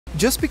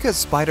Just because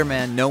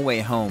Spider-Man No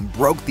Way Home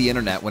broke the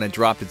internet when it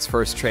dropped its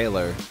first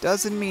trailer,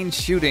 doesn't mean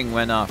shooting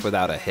went off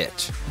without a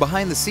hitch.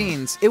 Behind the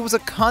scenes, it was a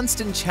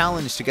constant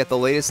challenge to get the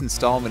latest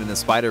installment in the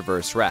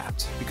Spider-Verse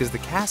wrapped, because the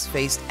cast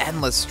faced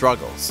endless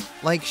struggles,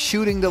 like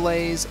shooting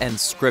delays and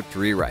script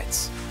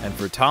rewrites. And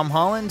for Tom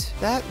Holland,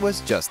 that was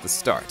just the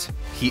start.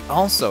 He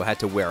also had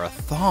to wear a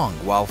thong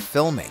while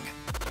filming.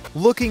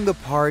 Looking the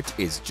part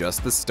is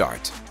just the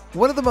start.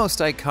 One of the most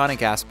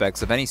iconic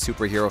aspects of any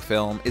superhero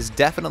film is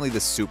definitely the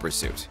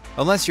supersuit,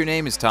 unless your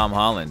name is Tom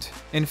Holland.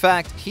 In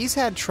fact, he's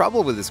had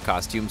trouble with his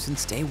costume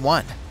since day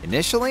one.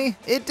 Initially,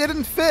 it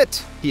didn't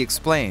fit, he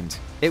explained.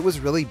 It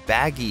was really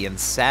baggy and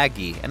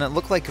saggy, and it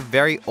looked like a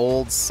very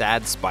old,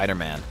 sad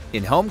Spider-Man.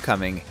 In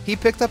Homecoming, he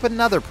picked up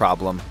another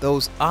problem.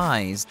 Those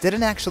eyes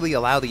didn't actually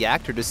allow the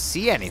actor to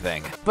see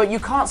anything. But you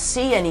can't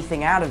see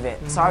anything out of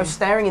it. So I was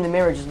staring in the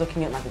mirror just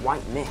looking at like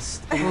white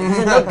mist. Does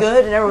it look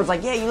good? And everyone's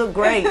like, yeah, you look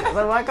great. I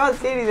was like, I can't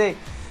see anything.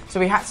 So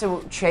we had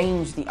to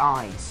change the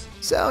eyes.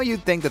 So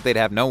you'd think that they'd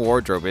have no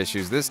wardrobe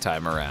issues this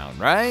time around,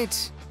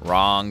 right?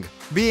 Wrong.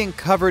 Being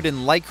covered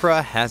in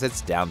Lycra has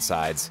its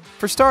downsides.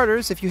 For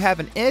starters, if you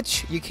have an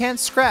itch, you can't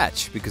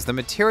scratch because the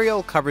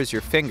material covers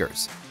your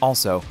fingers.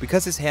 Also,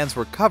 because his hands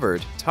were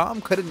covered,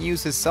 Tom couldn't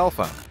use his cell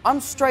phone. I'm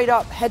straight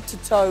up, head to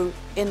toe,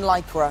 in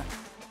Lycra.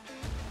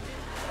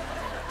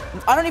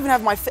 I don't even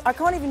have I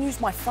can't even use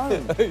my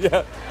phone.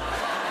 Yeah.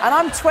 And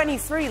I'm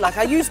 23, like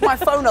I use my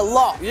phone a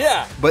lot.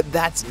 Yeah. But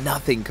that's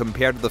nothing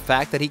compared to the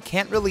fact that he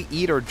can't really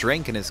eat or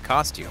drink in his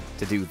costume.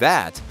 To do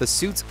that, the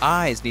suit's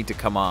eyes need to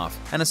come off,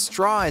 and a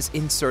straw is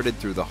inserted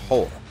through the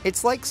hole.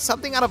 It's like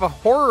something out of a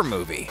horror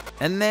movie.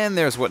 And then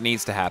there's what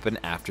needs to happen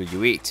after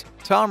you eat.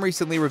 Tom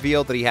recently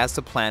revealed that he has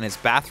to plan his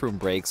bathroom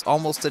breaks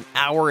almost an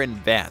hour in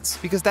advance,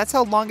 because that's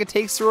how long it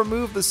takes to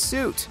remove the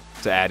suit.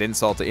 To add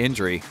insult to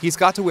injury, he's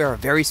got to wear a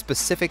very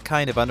specific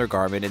kind of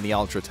undergarment in the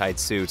ultra-tight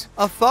suit,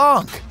 a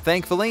thong.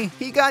 Thankfully,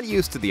 he got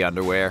used to the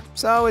underwear,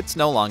 so it's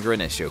no longer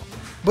an issue.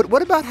 But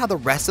what about how the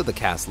rest of the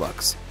cast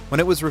looks? When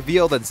it was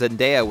revealed that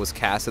Zendaya was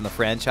cast in the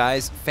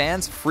franchise,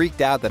 fans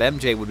freaked out that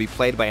MJ would be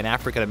played by an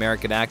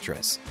African-American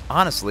actress.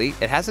 Honestly,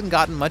 it hasn't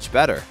gotten much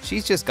better.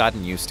 She's just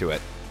gotten used to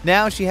it.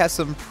 Now she has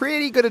some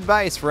pretty good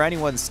advice for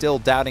anyone still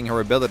doubting her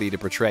ability to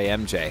portray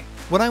MJ.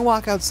 When I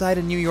walk outside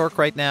in New York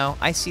right now,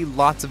 I see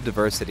lots of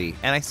diversity,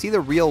 and I see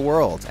the real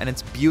world, and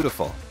it's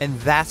beautiful. And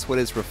that's what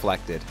is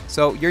reflected.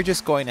 So you're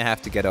just going to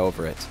have to get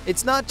over it.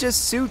 It's not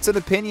just suits and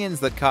opinions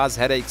that cause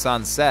headaches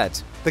on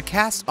set. The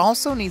cast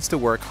also needs to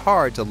work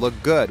hard to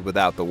look good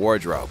without the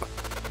wardrobe.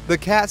 The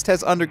cast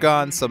has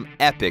undergone some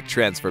epic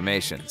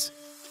transformations.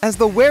 As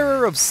the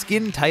wearer of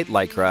skin-tight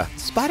Lycra,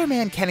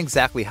 Spider-Man can't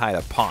exactly hide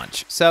a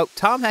paunch, so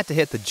Tom had to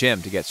hit the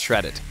gym to get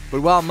shredded.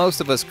 But while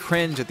most of us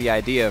cringe at the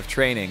idea of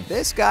training,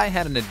 this guy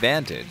had an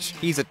advantage.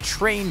 He's a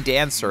trained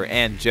dancer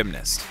and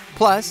gymnast.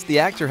 Plus, the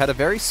actor had a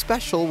very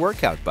special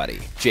workout buddy,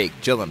 Jake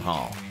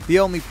Gyllenhaal. The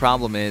only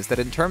problem is that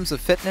in terms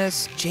of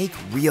fitness, Jake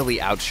really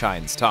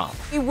outshines Tom.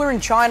 We were in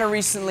China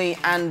recently,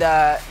 and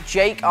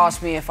Jake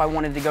asked me if I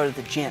wanted to go to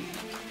the gym.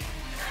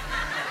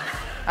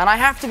 And I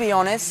have to be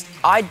honest,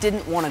 I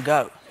didn't want to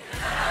go.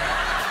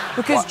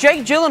 Because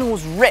Jake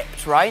Gyllenhaal's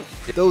ripped, right?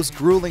 Those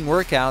grueling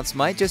workouts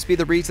might just be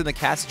the reason the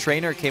cast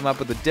trainer came up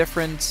with a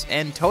different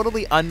and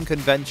totally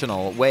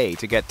unconventional way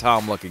to get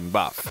Tom looking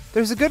buff.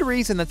 There's a good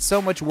reason that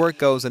so much work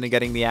goes into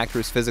getting the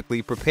actors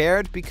physically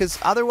prepared, because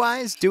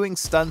otherwise doing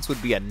stunts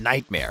would be a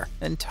nightmare,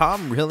 and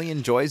Tom really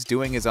enjoys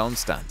doing his own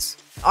stunts.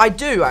 I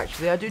do,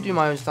 actually. I do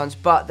my own stunts,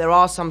 but there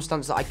are some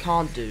stunts that I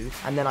can't do,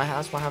 and then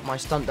that's why I have my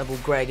stunt double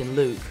Greg and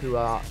Luke, who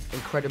are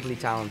incredibly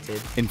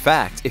talented. In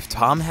fact, if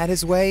Tom had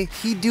his way,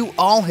 he'd do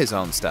all his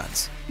own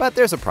stunts. But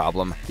there's a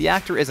problem. The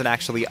actor isn't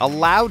actually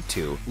allowed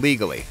to,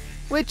 legally,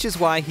 which is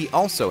why he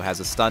also has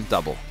a stunt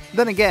double.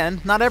 Then again,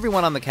 not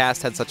everyone on the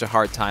cast had such a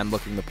hard time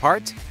looking the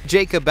part.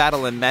 Jacob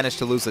Batalon managed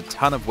to lose a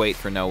ton of weight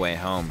for No Way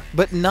Home,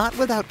 but not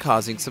without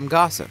causing some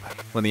gossip.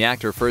 When the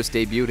actor first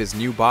debuted his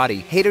new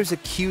body, haters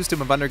accused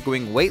him of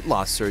undergoing weight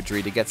loss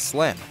surgery to get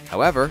slim.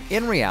 However,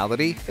 in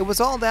reality, it was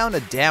all down to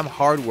damn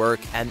hard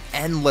work and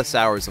endless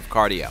hours of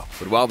cardio.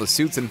 But while the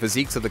suits and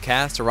physiques of the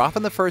cast are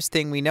often the first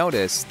thing we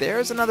notice,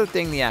 there's another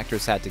thing the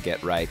actors had to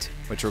get right,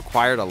 which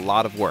required a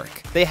lot of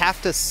work. They have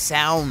to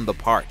sound the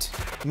part.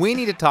 We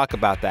need to talk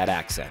about that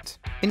accent.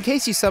 In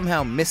case you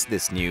somehow missed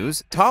this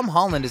news, Tom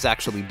Holland is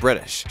actually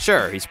British.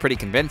 Sure, he's pretty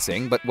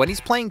convincing, but when he's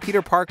playing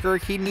Peter Parker,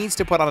 he needs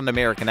to put on an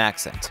American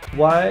accent.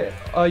 Why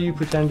are you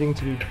pretending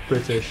to be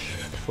British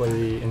for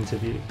the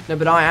interview? No,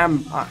 but I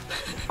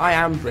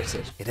am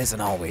British. It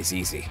isn't always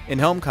easy. In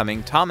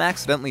Homecoming, Tom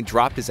accidentally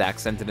dropped his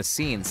accent in a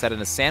scene set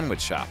in a sandwich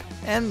shop,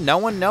 and no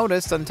one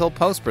noticed until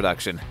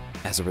post-production.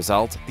 As a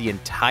result, the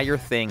entire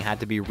thing had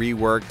to be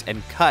reworked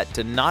and cut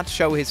to not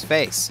show his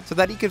face, so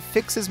that he could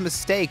fix his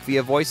mistake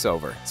via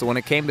voiceover. So when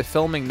it came to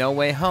filming No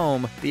Way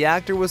Home, the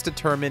actor was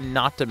determined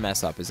not to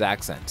mess up his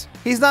accent.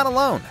 He's not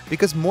alone,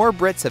 because more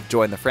Brits have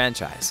joined the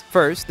franchise.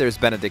 First, there's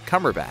Benedict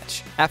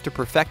Cumberbatch. After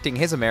perfecting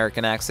his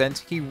American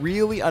accent, he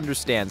really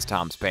understands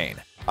Tom's pain.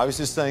 I was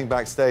just saying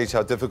backstage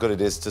how difficult it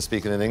is to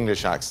speak in an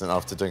English accent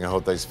after doing a whole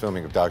day's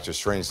filming of Doctor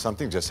Strange.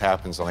 Something just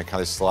happens and I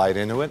kind of slide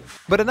into it.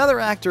 But another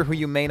actor who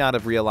you may not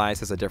have realized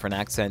has a different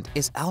accent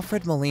is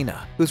Alfred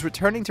Molina, who's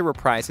returning to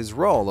reprise his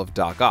role of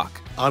Doc Ock.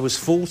 I was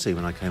 40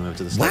 when I came over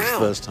to the States the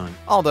first time.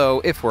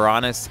 Although, if we're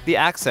honest, the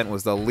accent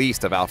was the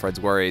least of Alfred's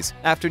worries.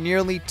 After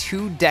nearly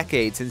 2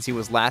 decades since he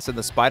was last in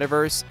the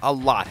Spider-Verse, a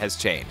lot has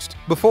changed.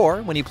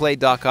 Before, when he played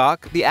Doc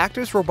Ock, the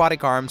actor's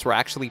robotic arms were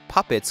actually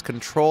puppets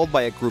controlled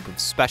by a group of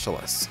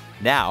specialists.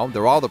 Now,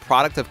 they're all the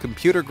product of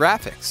computer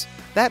graphics.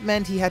 That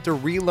meant he had to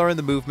relearn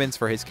the movements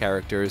for his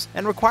characters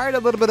and required a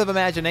little bit of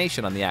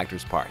imagination on the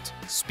actor's part.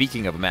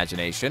 Speaking of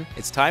imagination,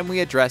 it's time we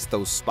address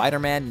those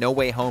Spider-Man No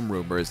Way Home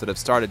rumors that have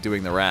started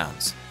doing the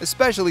rounds,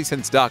 especially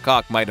since Doc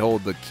Ock might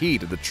hold the key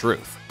to the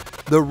truth.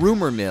 The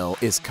rumor mill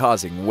is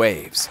causing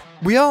waves.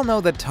 We all know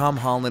that Tom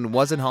Holland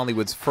wasn't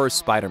Hollywood's first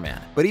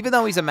Spider-Man, but even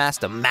though he's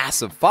amassed a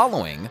massive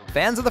following,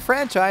 fans of the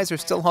franchise are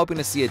still hoping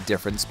to see a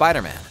different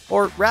Spider-Man,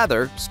 or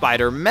rather,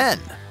 Spider-Men.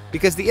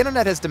 Because the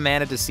internet has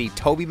demanded to see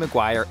Tobey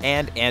Maguire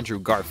and Andrew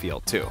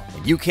Garfield too.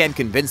 And you can't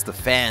convince the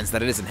fans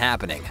that it isn't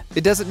happening.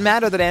 It doesn't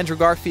matter that Andrew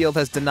Garfield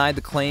has denied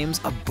the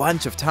claims a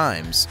bunch of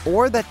times,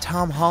 or that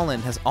Tom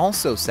Holland has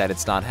also said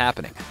it's not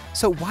happening.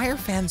 So why are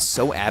fans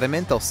so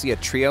adamant they'll see a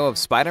trio of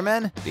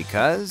Spider-Men?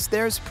 Because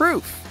there's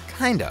proof.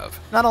 Kind of.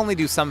 Not only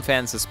do some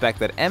fans suspect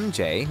that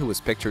MJ, who was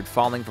pictured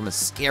falling from a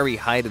scary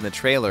height in the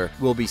trailer,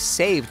 will be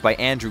saved by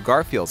Andrew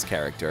Garfield's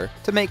character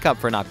to make up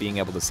for not being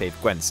able to save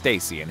Gwen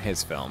Stacy in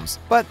his films,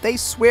 but they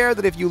swear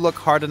that if you look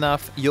hard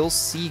enough, you'll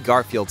see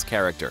Garfield's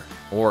character.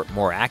 Or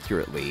more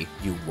accurately,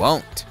 you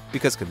won't.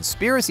 Because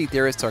conspiracy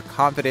theorists are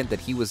confident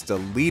that he was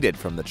deleted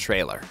from the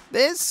trailer.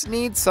 This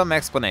needs some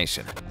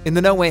explanation. In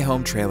the No Way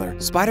Home trailer,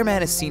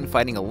 Spider-Man is seen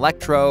fighting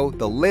Electro,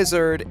 the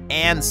Lizard,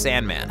 and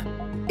Sandman.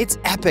 It's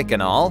epic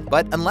and all,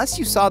 but unless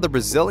you saw the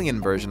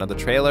Brazilian version of the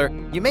trailer,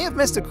 you may have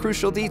missed a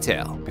crucial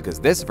detail, because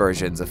this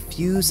version's a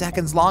few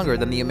seconds longer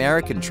than the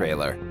American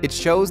trailer. It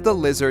shows the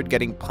Lizard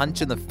getting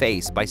punched in the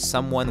face by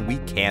someone we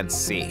can't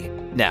see.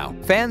 Now,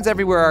 fans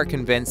everywhere are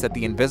convinced that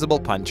the invisible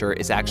puncher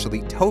is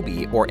actually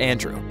Tobey or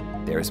Andrew.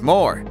 There's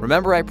more.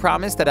 Remember I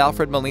promised that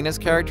Alfred Molina's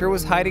character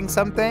was hiding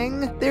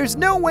something? There's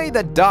no way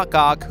that Doc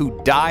Ock,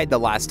 who died the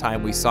last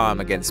time we saw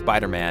him against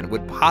Spider-Man,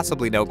 would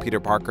possibly know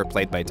Peter Parker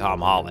played by Tom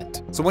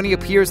Holland. So when he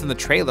appears in the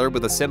trailer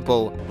with a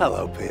simple,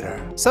 "Hello,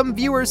 Peter," some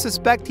viewers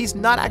suspect he's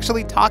not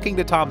actually talking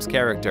to Tom's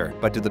character,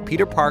 but to the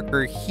Peter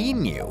Parker he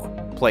knew,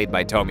 played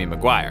by Tobey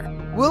Maguire.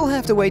 We'll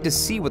have to wait to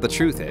see what the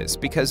truth is,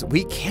 because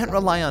we can't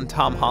rely on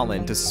Tom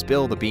Holland to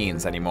spill the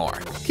beans anymore.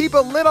 Keep a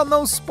lid on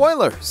those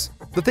spoilers!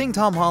 The thing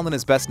Tom Holland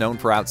is best known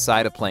for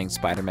outside of playing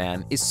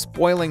Spider-Man is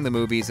spoiling the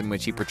movies in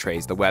which he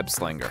portrays the web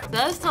slinger.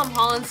 Does Tom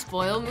Holland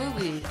spoil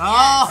movies?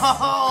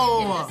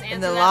 Oh! Yes.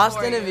 In the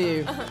last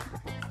interview.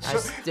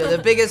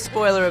 The biggest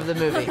spoiler of the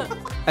movie.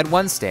 At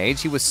one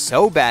stage, he was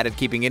so bad at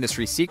keeping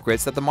industry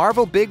secrets that the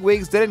Marvel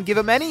bigwigs didn't give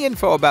him any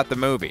info about the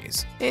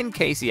movies, in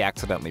case he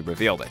accidentally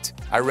revealed it.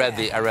 I read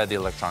the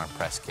electronic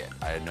press kit.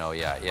 I know,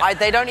 yeah.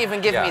 They don't even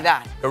give me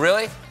that. Oh,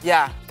 really?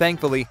 Yeah.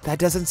 Thankfully, that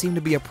doesn't seem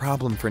to be a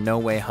problem for No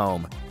Way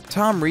Home.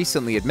 Tom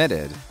recently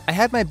admitted, "I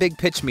had my big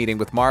pitch meeting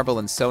with Marvel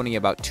and Sony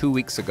about 2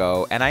 weeks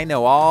ago, and I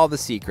know all the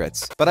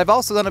secrets. But I've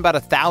also done about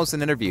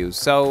 1,000 interviews,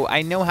 so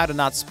I know how to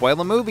not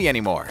spoil a movie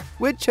anymore,"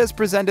 which has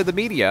presented the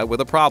media with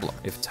a problem.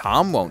 If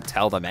Tom won't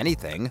tell them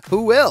anything,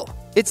 who will?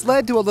 It's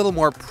led to a little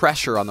more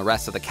pressure on the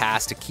rest of the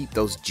cast to keep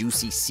those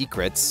juicy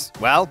secrets,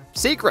 well,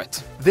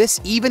 secret.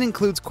 This even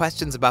includes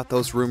questions about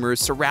those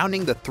rumors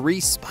surrounding the 3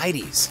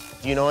 Spideys.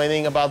 Do you know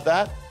anything about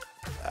that?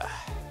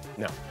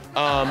 No.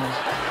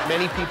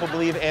 Many people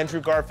believe Andrew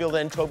Garfield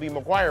and Tobey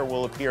Maguire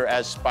will appear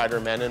as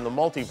Spider-Man in the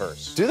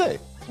multiverse. Do they?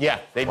 Yeah,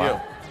 they do.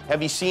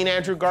 Have you seen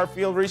Andrew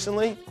Garfield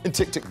recently? In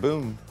Tick Tick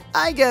Boom.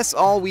 I guess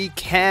all we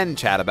can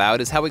chat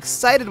about is how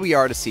excited we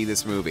are to see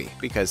this movie,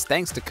 because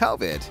thanks to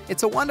COVID,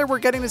 it's a wonder we're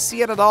getting to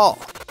see it at all.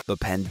 The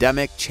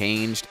pandemic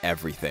changed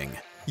everything.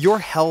 Your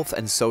health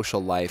and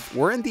social life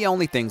weren't the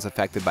only things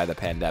affected by the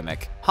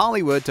pandemic.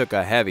 Hollywood took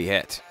a heavy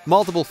hit.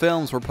 Multiple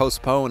films were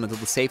postponed until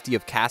the safety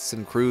of casts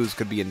and crews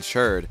could be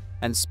ensured,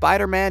 and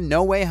Spider-Man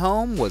No Way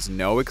Home was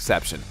no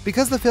exception.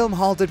 Because the film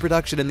halted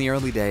production in the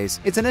early days,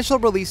 its initial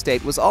release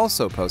date was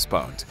also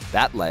postponed.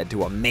 That led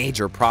to a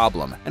major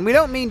problem, and we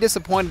don't mean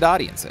disappointed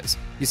audiences.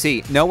 You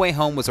see, No Way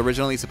Home was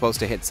originally supposed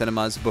to hit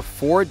cinemas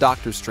before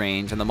Doctor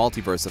Strange and the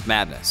Multiverse of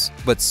Madness,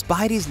 but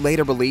Spidey's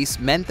later release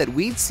meant that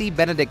we'd see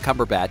Benedict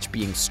Cumberbatch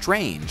being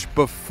Strange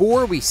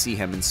before we see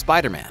him in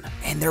Spider-Man,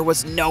 and there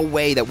was no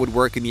way that would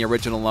work in the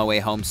original No Way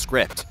Home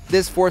script.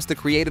 This forced the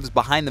creatives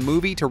behind the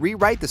movie to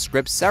rewrite the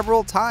script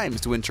several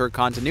times to ensure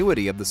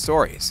continuity of the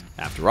stories.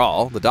 After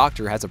all, the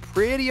Doctor has a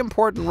pretty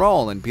important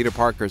role in Peter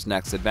Parker's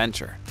next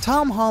adventure.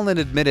 Tom Holland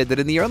admitted that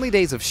in the early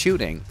days of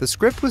shooting, the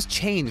script was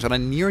changed on a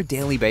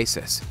near-daily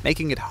basis,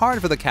 making it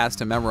hard for the cast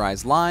to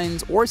memorize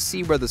lines or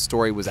see where the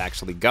story was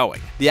actually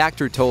going. The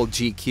actor told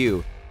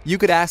GQ, You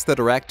could ask the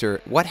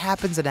director what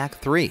happens in Act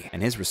 3,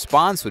 and his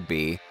response would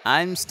be,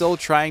 "I'm still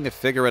trying to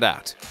figure it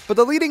out." But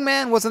the leading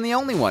man wasn't the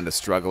only one to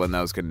struggle in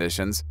those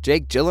conditions.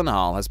 Jake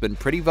Gyllenhaal has been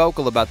pretty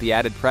vocal about the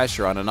added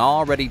pressure on an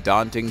already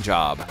daunting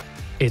job.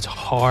 It's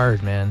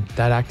hard, man.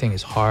 That acting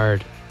is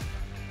hard.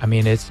 I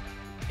mean, it's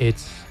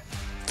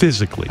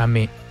physically.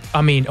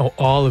 I mean,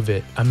 all of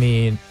it. I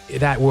mean,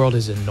 that world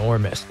is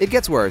enormous. It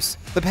gets worse.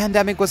 The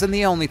pandemic wasn't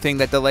the only thing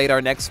that delayed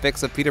our next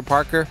fix of Peter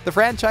Parker. The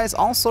franchise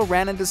also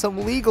ran into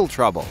some legal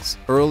troubles.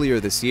 Earlier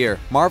this year,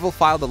 Marvel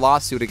filed a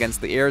lawsuit against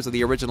the heirs of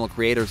the original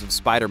creators of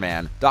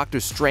Spider-Man,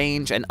 Doctor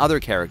Strange, and other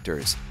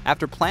characters,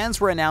 after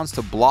plans were announced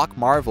to block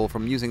Marvel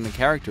from using the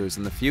characters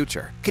in the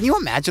future. Can you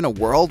imagine a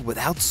world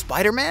without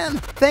Spider-Man?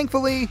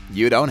 Thankfully,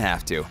 you don't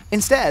have to.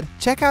 Instead,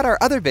 check out our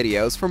other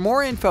videos for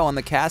more info on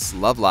the cast's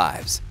love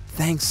lives.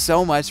 Thanks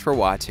so much for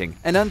watching,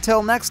 and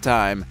until next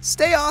time,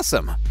 stay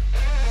awesome!